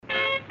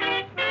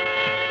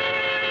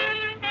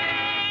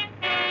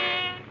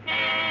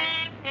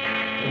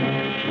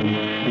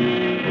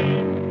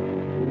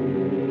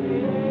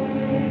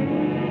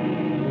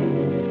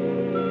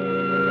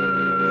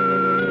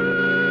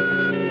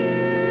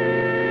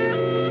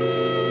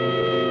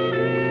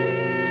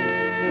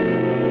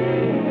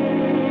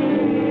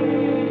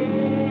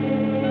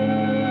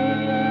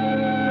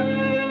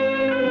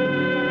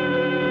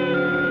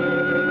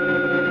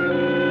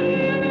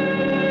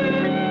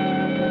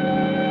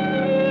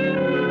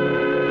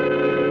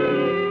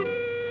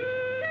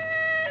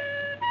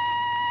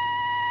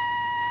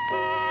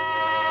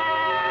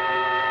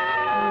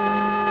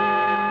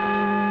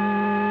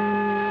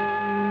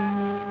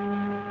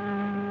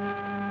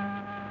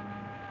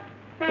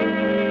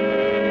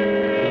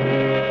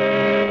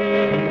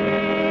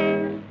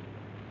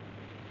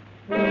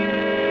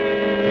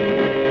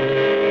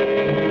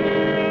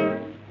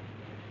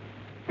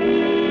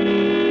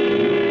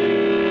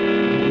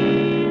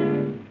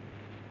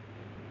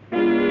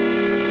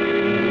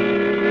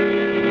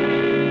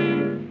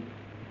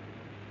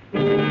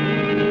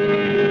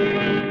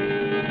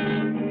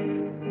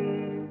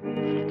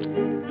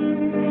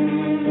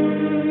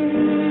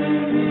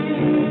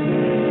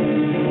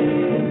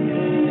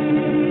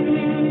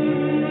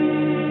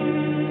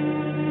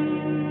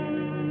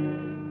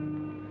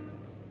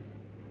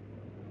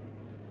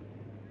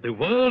the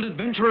World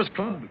Adventurers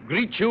Club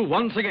greets you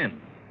once again.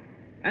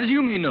 As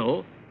you may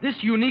know, this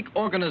unique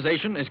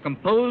organization is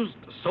composed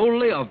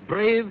solely of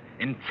brave,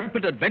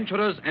 intrepid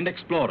adventurers and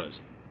explorers.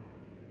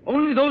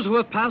 Only those who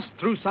have passed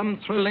through some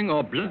thrilling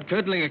or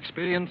blood-curdling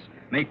experience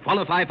may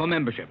qualify for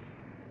membership.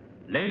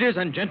 Ladies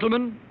and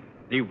gentlemen,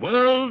 the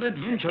World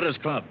Adventurers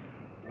Club.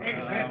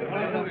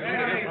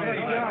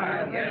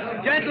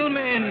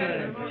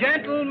 Gentlemen,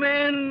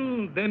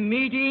 the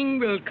meeting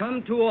will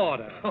come to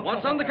order.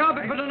 What's on the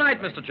carpet for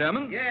tonight, Mr.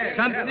 Chairman?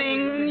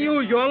 Something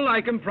unusual,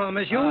 I can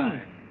promise you.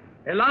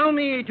 Allow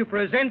me to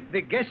present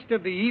the guest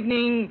of the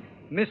evening,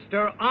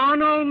 Mr.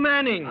 Arnold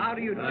Manning. How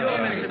do you do,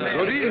 Mr. Manning?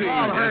 Good evening,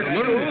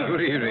 gentlemen.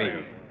 Good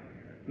evening.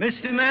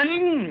 Mr.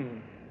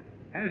 Manning,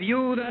 have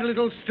you that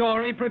little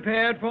story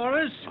prepared for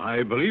us?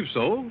 I believe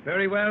so.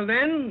 Very well,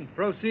 then.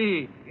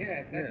 Proceed.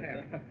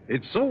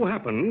 It so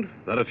happened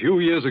that a few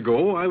years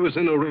ago I was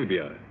in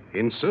Arabia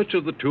in search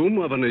of the tomb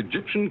of an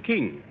Egyptian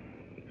king,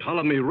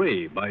 Ptolemy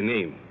Ray by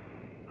name.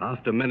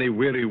 After many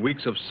weary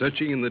weeks of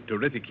searching in the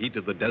terrific heat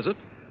of the desert,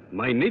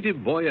 my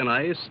native boy and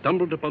I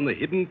stumbled upon the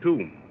hidden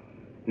tomb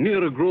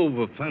near a grove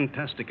of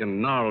fantastic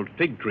and gnarled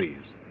fig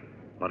trees.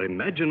 But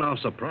imagine our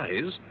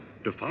surprise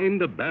to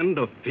find a band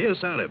of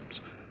fierce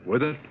Arabs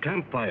with their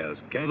campfires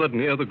gathered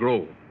near the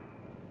grove.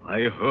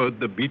 I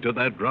heard the beat of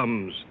their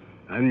drums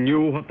and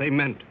knew what they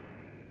meant.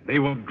 They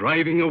were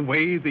driving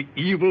away the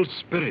evil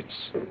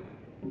spirits.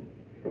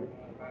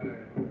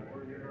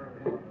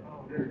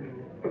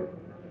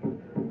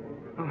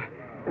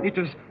 It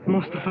is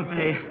Mustafa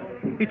Bey.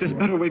 It is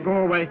better we go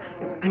away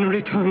and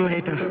return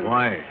later.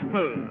 Why?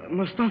 Well,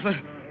 Mustafa,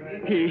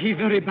 he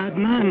very bad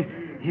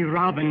man. He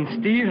rob and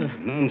steal.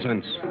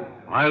 Nonsense.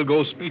 I'll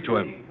go speak to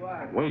him.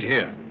 Wait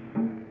here.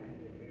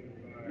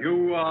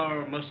 You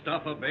are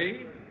Mustafa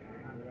Bey?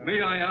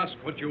 May I ask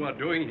what you are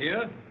doing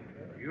here?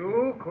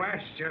 You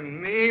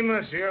question me,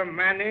 Monsieur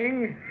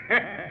Manning?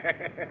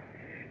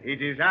 It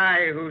is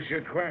I who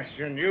should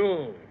question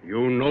you.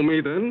 You know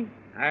me then?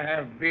 I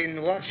have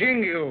been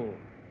watching you.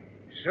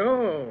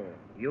 So,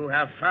 you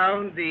have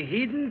found the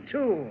hidden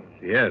tomb.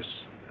 Yes,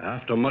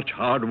 after much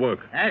hard work.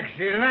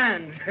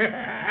 Excellent.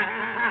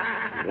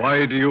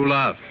 Why do you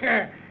laugh?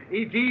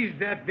 It is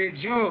that the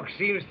joke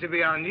seems to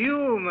be on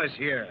you,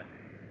 monsieur.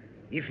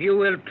 If you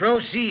will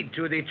proceed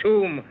to the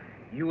tomb,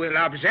 you will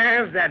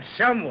observe that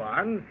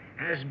someone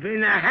has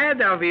been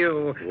ahead of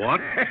you. What?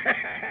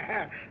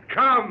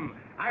 Come,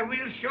 I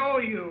will show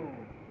you.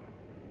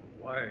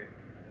 Why,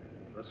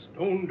 the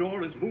stone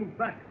door is moved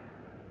back.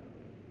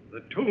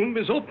 The tomb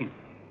is open.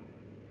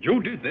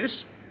 You did this?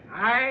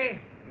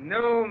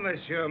 No,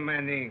 Monsieur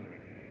Manning.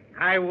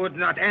 I would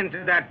not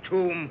enter that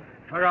tomb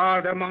for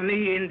all the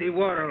money in the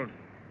world.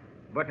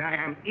 But I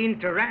am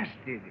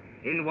interested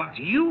in what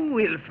you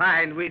will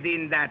find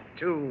within that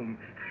tomb.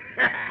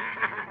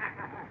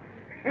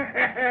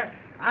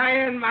 I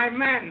and my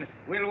men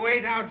will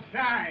wait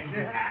outside.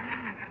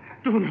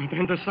 Do not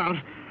enter,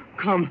 sir.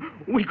 Come,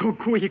 we go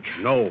quick.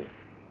 No.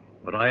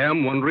 But I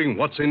am wondering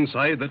what's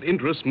inside that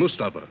interests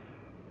Mustafa.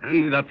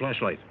 Hand me that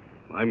flashlight.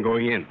 I'm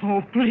going in.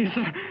 Oh, please,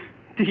 sir.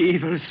 The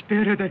evil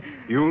spirit.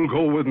 You'll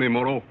go with me,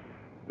 Moreau.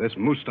 This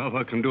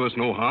Mustafa can do us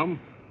no harm.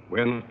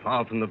 We're not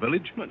far from the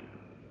village. But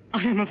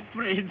I am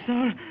afraid,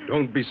 sir.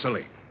 Don't be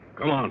silly.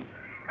 Come on.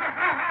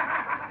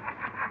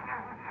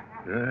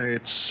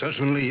 It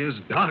certainly is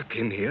dark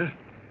in here.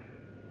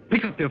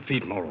 Pick up your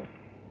feet, Moreau.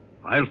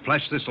 I'll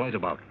flash this light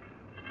about.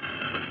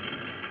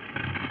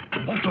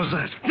 What was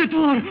that? The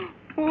door.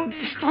 Oh,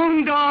 the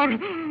stone door.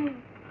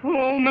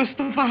 Oh,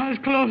 Mustafa has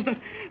closed it.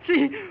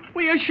 See,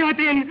 we are shut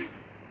in.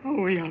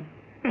 Oh, we are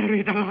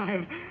buried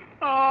alive.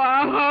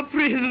 Oh,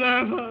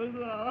 preserve us.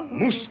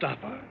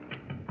 Mustafa.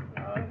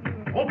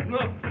 Open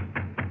up.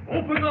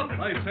 Open up,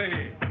 I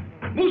say.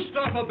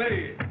 Mustafa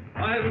Bey.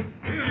 I'll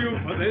kill you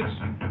for this.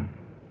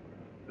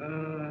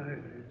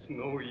 It's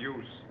no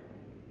use.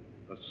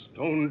 The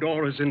stone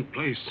door is in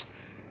place.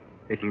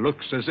 It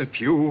looks as if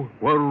you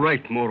were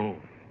right, Moreau.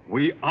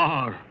 We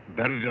are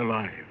buried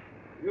alive.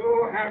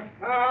 You have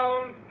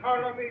found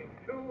Ptolemy's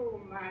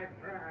tomb, my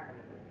friend.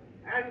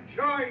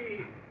 Enjoy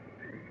it.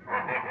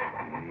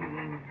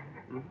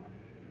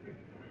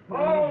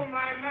 Oh,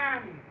 my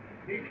man,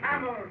 the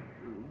camels.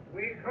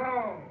 We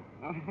go.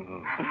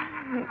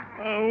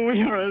 Oh,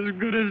 we are as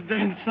good as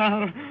dead,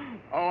 sir.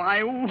 Oh,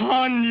 I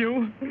warn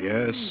you.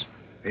 Yes,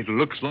 it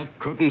looks like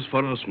curtains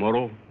for us,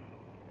 Moreau.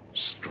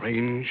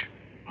 Strange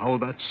how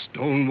that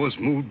stone was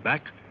moved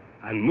back,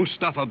 and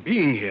Mustafa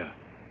being here.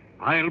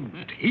 I'll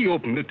bet he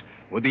opened it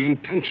with the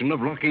intention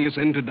of locking us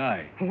in to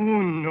die. Oh,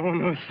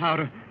 no,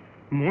 sir.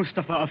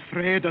 Mustafa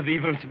afraid of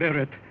evil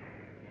spirit.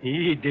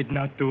 He did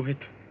not do it.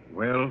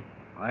 Well,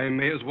 I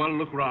may as well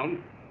look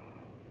round.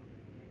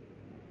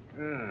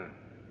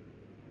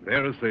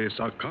 There's the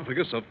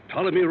sarcophagus of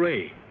Ptolemy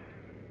Ray.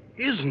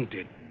 Isn't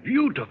it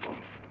beautiful?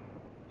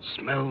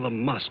 Smell the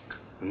musk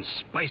and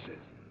spices.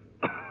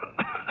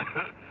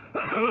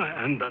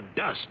 And the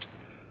dust.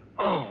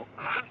 Oh.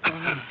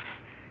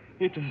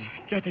 It is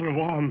getting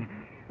warm.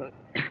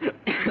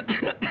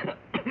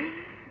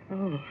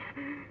 Oh,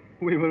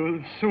 we will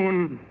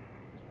soon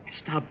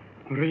stop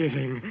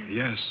breathing.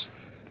 Yes.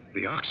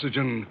 The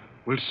oxygen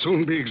will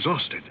soon be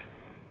exhausted.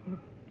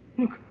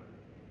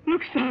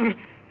 Look, sir.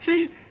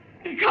 See,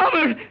 the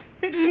cover.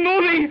 It's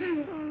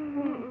moving.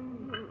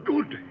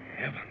 Good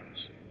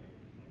heavens.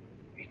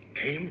 It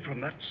came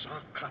from that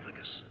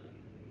sarcophagus.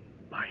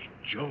 By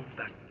Jove,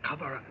 that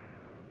cover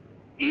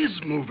is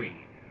moving.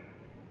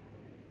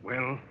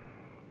 Well,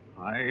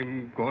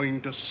 I'm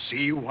going to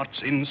see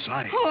what's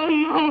inside. Oh,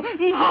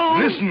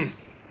 no. Listen.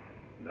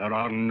 There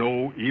are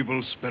no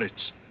evil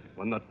spirits.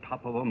 When the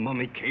top of a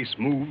mummy case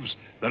moves,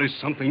 there is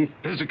something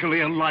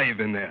physically alive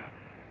in there.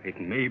 It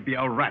may be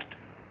a rat,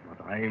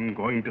 but I'm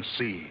going to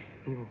see.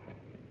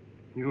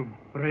 You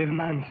brave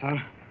man,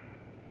 sir.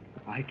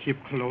 I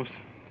keep close,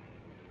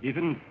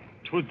 even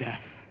to death.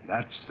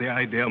 That's the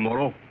idea,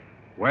 Moro.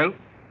 Well,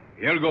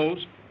 here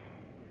goes.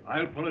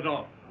 I'll pull it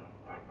off.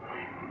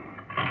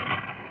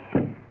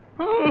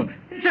 Oh,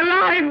 it's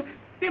alive!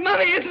 The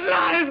mummy is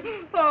alive!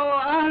 Oh,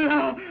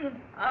 Allah!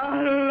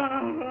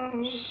 Allah!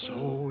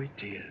 So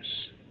it is.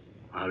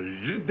 A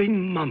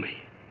living mummy.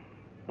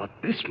 But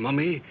this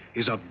mummy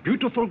is a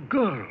beautiful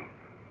girl.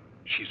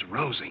 She's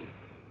rousing.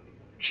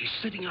 She's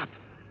sitting up.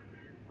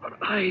 Her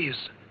eyes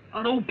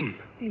are open.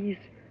 Please.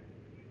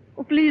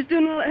 Oh, please do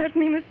not hurt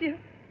me, monsieur.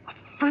 A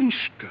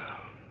French girl.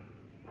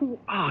 Who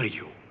are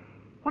you?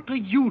 What are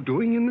you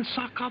doing in the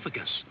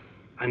sarcophagus?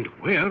 And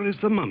where is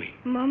the mummy?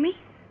 Mummy?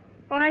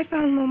 Oh, I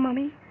found no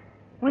mummy.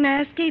 When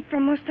I escaped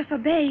from Mustafa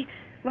Bey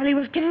while he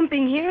was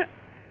camping here,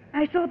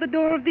 I saw the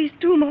door of this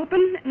tomb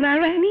open and I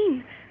ran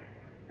in.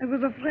 I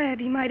was afraid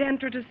he might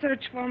enter to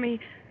search for me,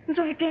 and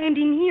so I climbed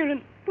in here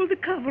and pulled the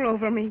cover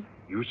over me.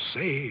 You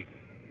say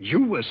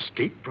you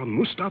escaped from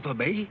Mustafa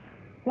Bey?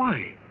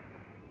 Why?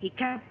 He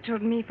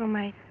captured me from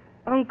my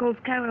uncle's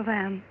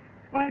caravan.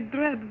 Oh, I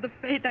dreaded the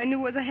fate I knew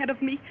was ahead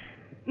of me,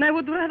 and I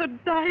would rather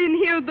die in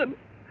here than...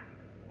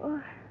 Oh,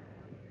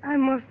 I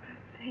must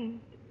have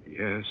fainted.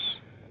 Yes,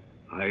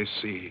 I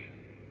see.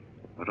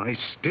 But I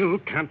still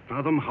can't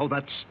fathom how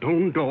that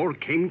stone door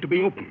came to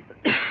be opened.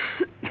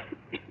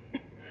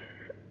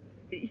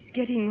 It's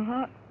getting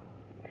hot.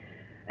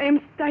 I am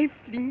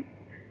stifling.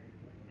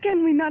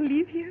 Can we not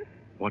leave here?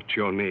 What's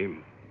your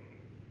name?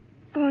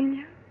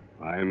 Sonia.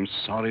 I'm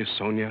sorry,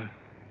 Sonia.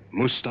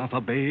 Mustafa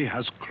Bey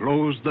has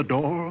closed the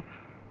door,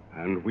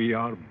 and we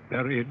are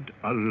buried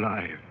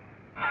alive.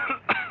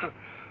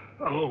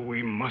 Oh,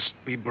 we must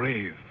be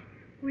brave.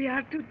 We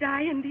are to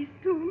die in this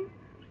tomb.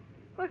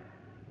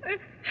 I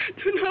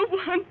do not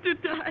want to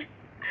die.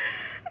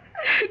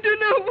 I do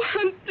not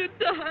want to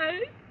die.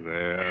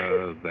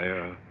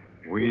 There.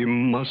 We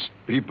must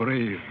be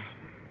brave.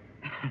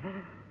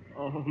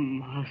 Oh,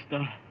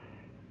 master,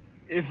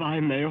 if I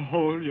may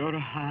hold your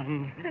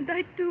hand. And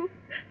I do.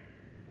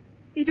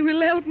 It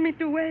will help me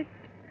to wait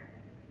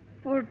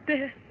for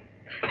death.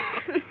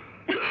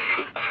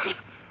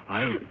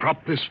 I'll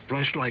drop this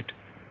flashlight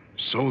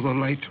so the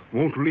light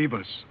won't leave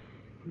us.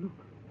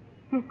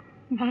 Look,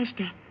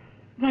 master,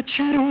 that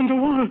shadow on the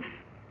wall.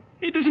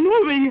 It is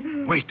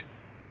moving. Wait,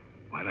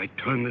 while I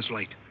turn this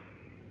light.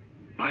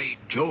 By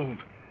Jove,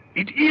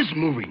 it is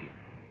moving.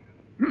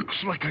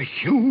 Looks like a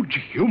huge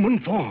human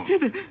form.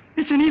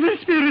 It's an evil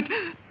spirit.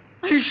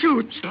 I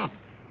shoot. Stop.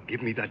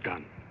 Give me that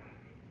gun.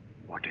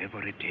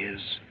 Whatever it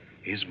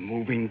is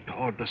moving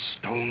toward the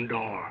stone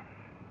door.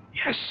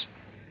 Yes,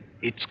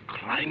 it's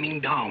climbing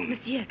down.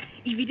 Monsieur,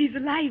 if it is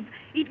alive,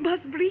 it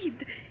must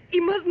breathe.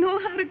 It must know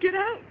how to get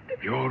out.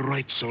 You're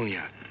right,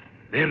 Sonia.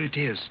 There it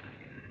is.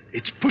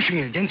 It's pushing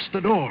against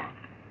the door.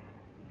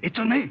 It's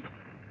an ape.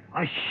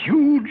 A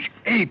huge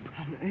ape.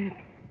 An ape?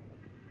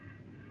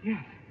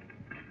 Yes,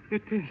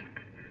 it is.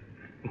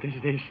 It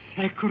is the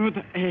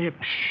sacred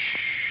ape.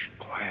 Shh,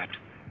 quiet.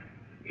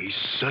 He's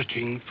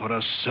searching for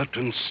a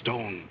certain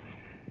stone.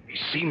 He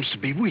seems to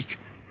be weak.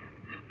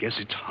 Guess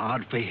it's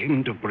hard for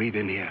him to breathe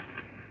in here.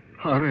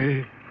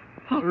 Hurry,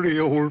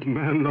 old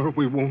man, or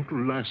we won't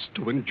last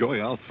to enjoy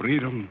our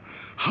freedom.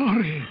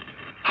 Hurry.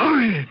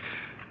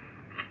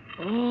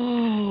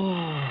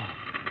 Oh,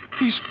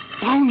 he's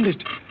found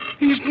it.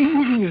 He's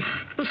moving it.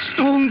 The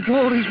stone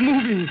door is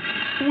moving.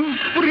 We're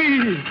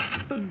free.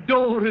 The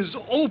door is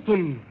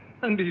open,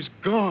 and he's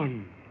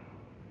gone.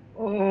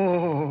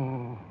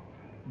 Oh,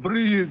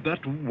 breathe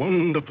that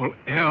wonderful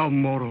air,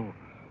 Moro.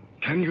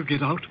 Can you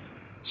get out?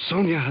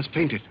 Sonia has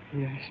fainted.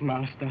 Yes,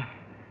 master.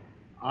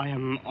 I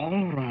am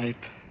all right.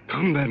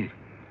 Come, then.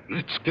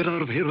 Let's get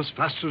out of here as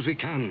fast as we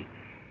can.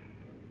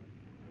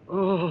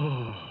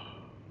 Oh,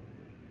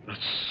 the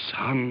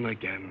sun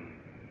again.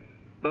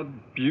 The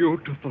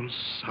beautiful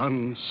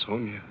sun,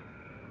 Sonia.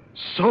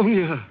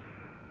 Sonia,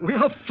 we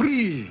are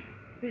free.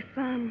 The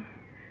sun.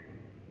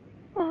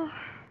 Oh,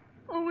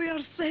 we are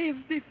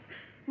saved if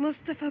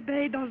Mustafa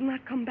Bey does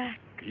not come back.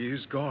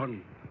 He's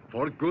gone.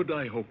 For good,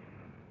 I hope.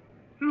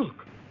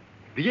 Look,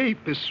 the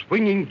ape is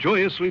swinging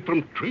joyously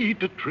from tree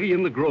to tree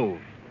in the grove.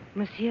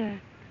 Monsieur,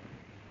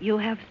 you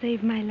have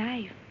saved my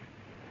life.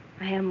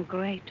 I am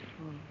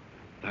grateful.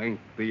 Thank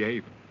the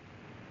ape.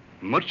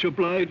 Much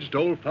obliged,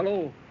 old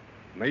fellow.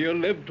 May you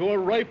live to a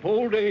ripe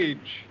old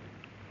age.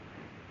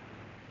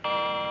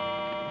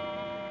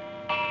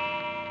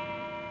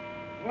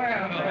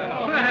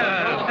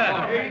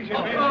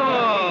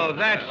 Oh,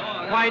 that's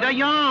quite a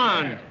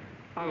yarn.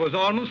 I was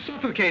almost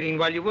suffocating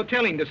while you were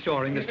telling the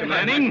story, Mr.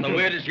 Manning. That's the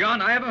weirdest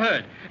yarn I ever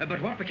heard.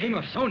 But what became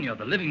of Sonia,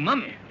 the living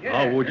mummy?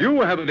 How would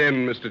you have it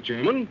end, Mr.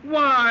 Chairman?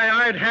 Why,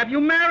 I'd have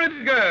you marry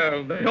the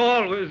girl. They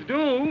always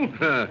do.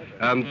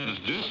 And that's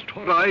just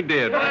what I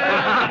did.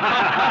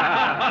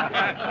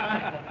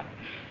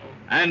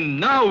 And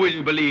now will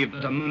you believe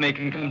that a mummy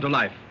can come to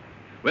life?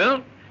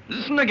 Well,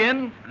 listen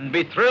again and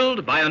be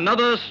thrilled by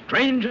another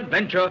strange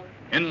adventure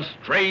in a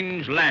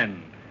strange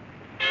land.